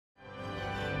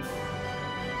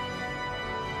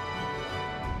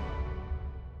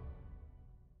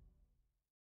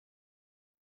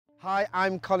Hi,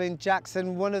 I'm Colin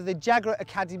Jackson, one of the Jaguar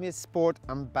Academy Sport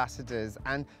Ambassadors,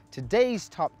 and today's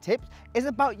top tip is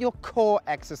about your core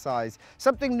exercise,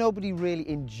 something nobody really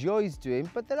enjoys doing,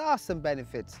 but there are some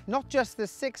benefits. Not just the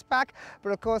six-pack,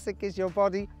 but of course it gives your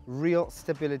body real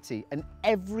stability, and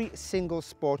every single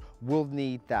sport will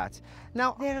need that.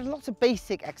 Now, there are lots of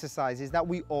basic exercises that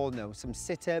we all know, some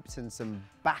sit-ups and some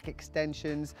back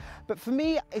extensions, but for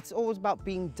me, it's always about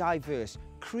being diverse.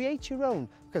 Create your own,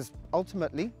 because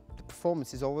ultimately, the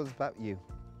performance is always about you.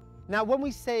 Now, when we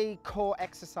say core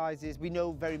exercises, we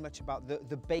know very much about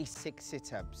the basic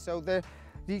sit-up. So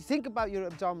you think about your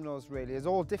abdominals really as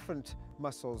all different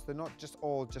muscles. They're not just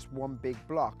all just one big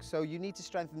block. So you need to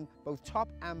strengthen both top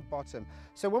and bottom.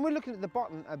 So when we're looking at the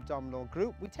bottom abdominal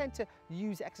group, we tend to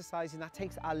use exercising that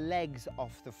takes our legs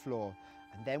off the floor.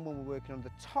 And then when we're working on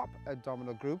the top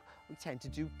abdominal group, we tend to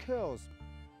do curls.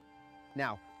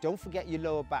 Now, don't forget your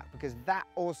lower back, because that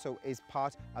also is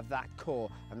part of that core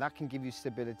and that can give you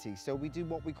stability. So we do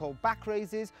what we call back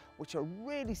raises, which are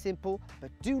really simple,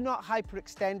 but do not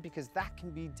hyperextend, because that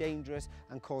can be dangerous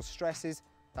and cause stresses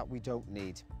that we don't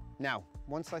need. Now,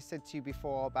 once I said to you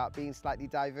before about being slightly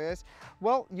diverse,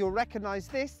 well, you'll recognize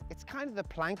this. It's kind of the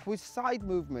plank with side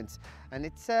movements, and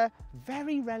it's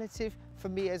very relative for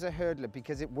me as a hurdler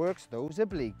because it works those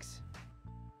obliques.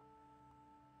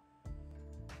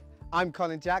 I'm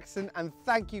Colin Jackson, and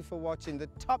thank you for watching the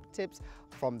top tips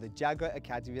from the Jaguar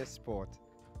Academy of Sport.